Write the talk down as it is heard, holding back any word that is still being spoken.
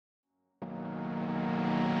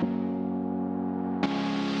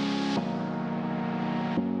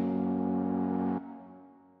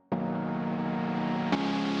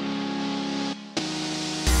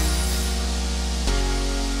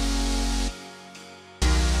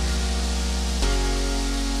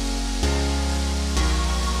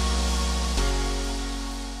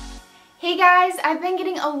Hey guys, I've been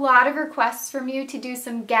getting a lot of requests from you to do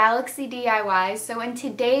some Galaxy DIYs, so in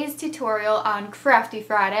today's tutorial on Crafty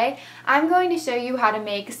Friday, I'm going to show you how to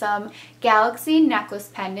make some Galaxy necklace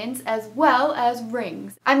pendants as well as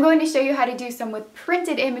rings. I'm going to show you how to do some with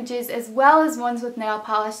printed images as well as ones with nail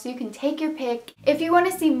polish, so you can take your pick. If you want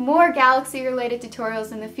to see more Galaxy related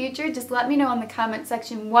tutorials in the future, just let me know in the comment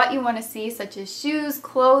section what you want to see, such as shoes,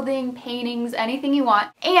 clothing, paintings, anything you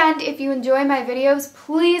want. And if you enjoy my videos,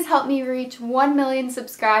 please help me reach 1 million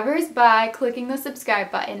subscribers by clicking the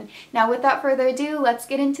subscribe button. Now without further ado, let's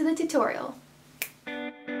get into the tutorial.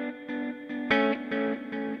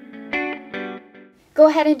 Go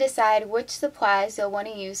ahead and decide which supplies you'll want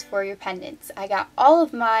to use for your pendants. I got all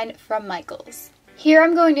of mine from Michael's. Here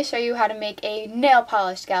I'm going to show you how to make a nail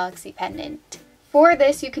polish Galaxy pendant. For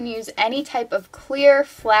this you can use any type of clear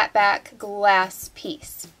flat back glass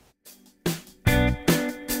piece.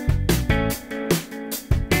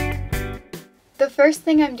 The first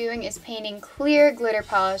thing I'm doing is painting clear glitter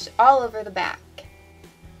polish all over the back.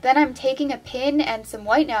 Then I'm taking a pin and some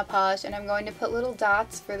white nail polish and I'm going to put little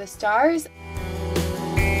dots for the stars.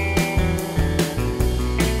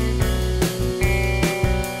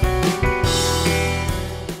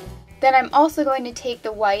 Then I'm also going to take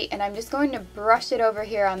the white and I'm just going to brush it over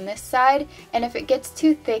here on this side, and if it gets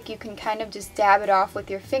too thick you can kind of just dab it off with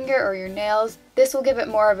your finger or your nails. This will give it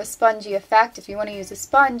more of a spongy effect. If you want to use a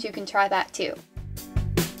sponge, you can try that too.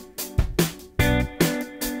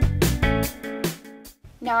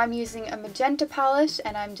 Now I'm using a magenta polish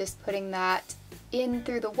and I'm just putting that in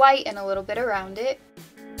through the white and a little bit around it.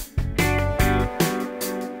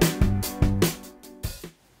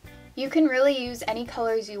 You can really use any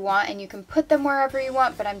colors you want and you can put them wherever you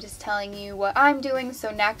want, but I'm just telling you what I'm doing.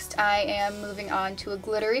 So next I am moving on to a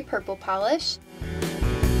glittery purple polish.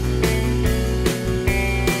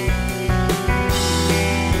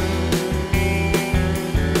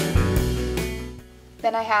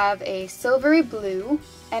 Then I have a silvery blue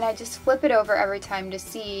and I just flip it over every time to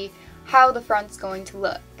see how the front's going to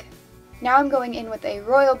look. Now I'm going in with a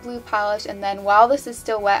royal blue polish, and then while this is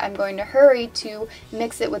still wet I'm going to hurry to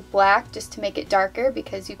mix it with black just to make it darker,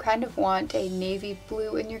 because you kind of want a navy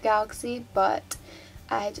blue in your Galaxy, but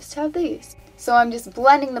I just have these. So I'm just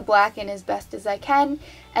blending the black in as best as I can,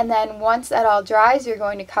 and then once that all dries you're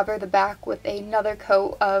going to cover the back with another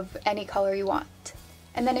coat of any color you want.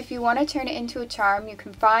 And then if you want to turn it into a charm, you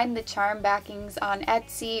can find the charm backings on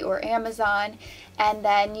Etsy or Amazon, and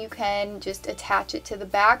then you can just attach it to the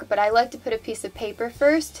back. But I like to put a piece of paper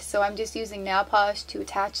first, so I'm just using nail polish to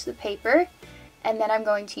attach the paper. And then I'm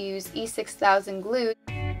going to use E6000 glue.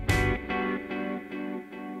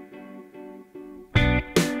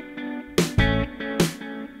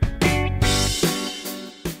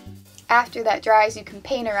 After that dries, you can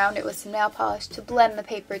paint around it with some nail polish to blend the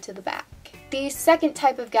paper to the back. The second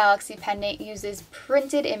type of Galaxy pendant uses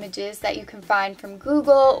printed images that you can find from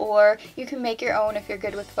Google, or you can make your own if you're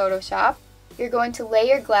good with Photoshop. You're going to lay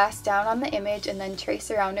your glass down on the image and then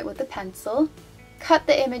trace around it with a pencil. Cut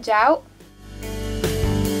the image out.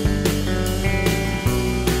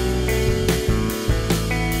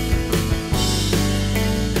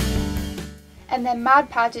 And then Mod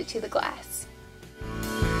Podge it to the glass.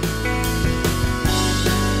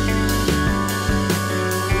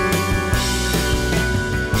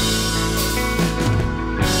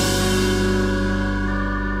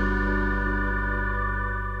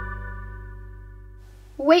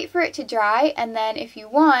 Wait for it to dry, and then if you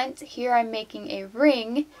want, here I'm making a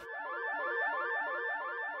ring.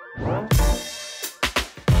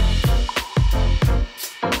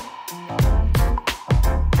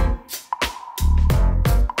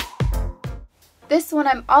 This one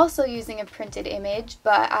I'm also using a printed image,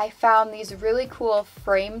 but I found these really cool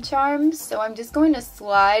frame charms, so I'm just going to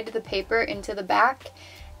slide the paper into the back,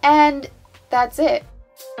 and that's it.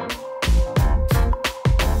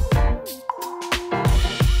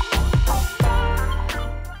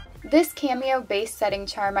 This cameo base setting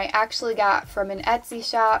charm I actually got from an Etsy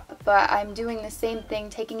shop, but I'm doing the same thing,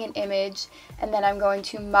 taking an image and then I'm going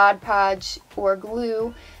to Mod Podge or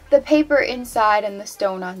glue the paper inside and the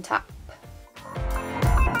stone on top.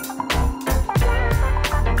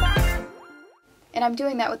 And I'm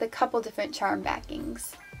doing that with a couple different charm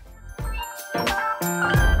backings.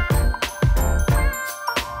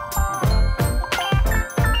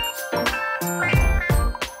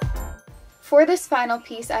 For this final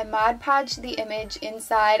piece, I Mod Podge the image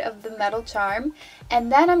inside of the metal charm,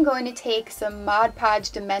 and then I'm going to take some Mod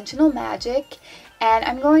Podge Dimensional Magic, and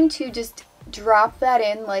I'm going to just drop that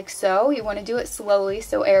in like so. You want to do it slowly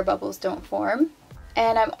so air bubbles don't form.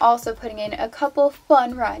 And I'm also putting in a couple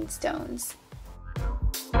fun rhinestones.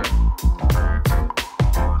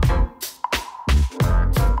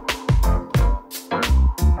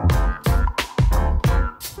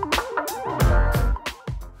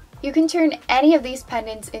 You can turn any of these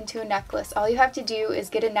pendants into a necklace. All you have to do is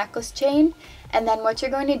get a necklace chain, and then what you're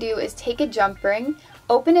going to do is take a jump ring,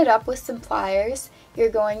 open it up with some pliers. You're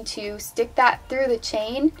going to stick that through the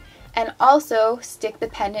chain and also stick the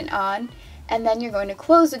pendant on, and then you're going to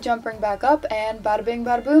close the jump ring back up, and bada bing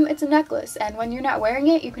bada boom, it's a necklace. And when you're not wearing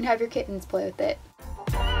it, you can have your kittens play with it.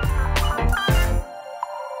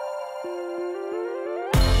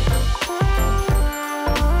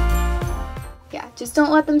 Yeah, just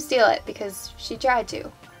don't let them steal it, because she tried to.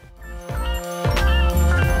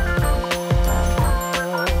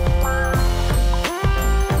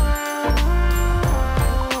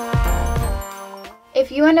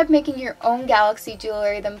 If you end up making your own galaxy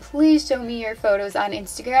jewelry, then please show me your photos on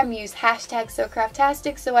Instagram. Use hashtag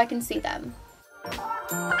SoCraftastic so I can see them.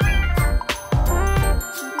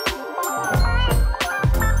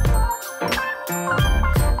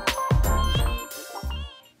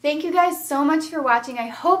 Thank you guys so much for watching. I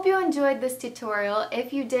hope you enjoyed this tutorial.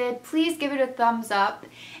 If you did, please give it a thumbs up.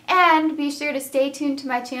 And be sure to stay tuned to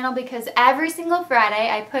my channel because every single Friday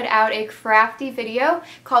I put out a crafty video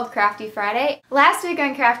called Crafty Friday. Last week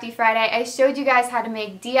on Crafty Friday I showed you guys how to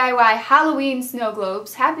make DIY Halloween snow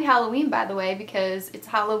globes. Happy Halloween, by the way, because it's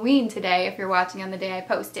Halloween today if you're watching on the day I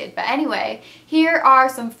posted. But anyway, here are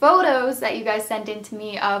some photos that you guys sent in to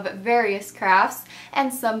me of various crafts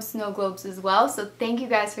and some snow globes as well. So thank you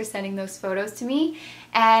guys for sending those photos to me.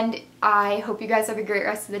 And I hope you guys have a great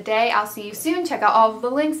rest of the day. I'll see you soon. Check out all of the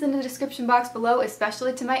links in the description box below,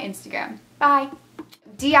 especially to my Instagram. Bye!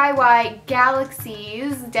 DIY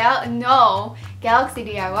galaxies, galaxy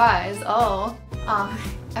DIYs,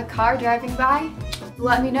 a car driving by?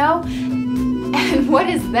 Let me know. And what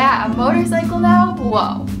is that, a motorcycle now?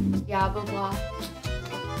 Whoa. Yeah, blah blah.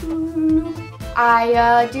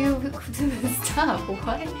 I do stuff,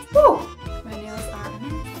 what? Woo! My nails are a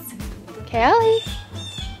mess. Kelly,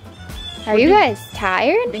 are you guys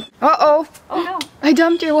tired? Uh-oh. Oh no. I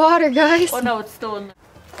dumped your water, guys. Oh no, it's still in there.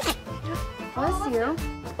 Bless you.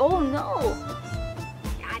 Oh no.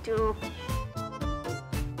 Yeah, I do.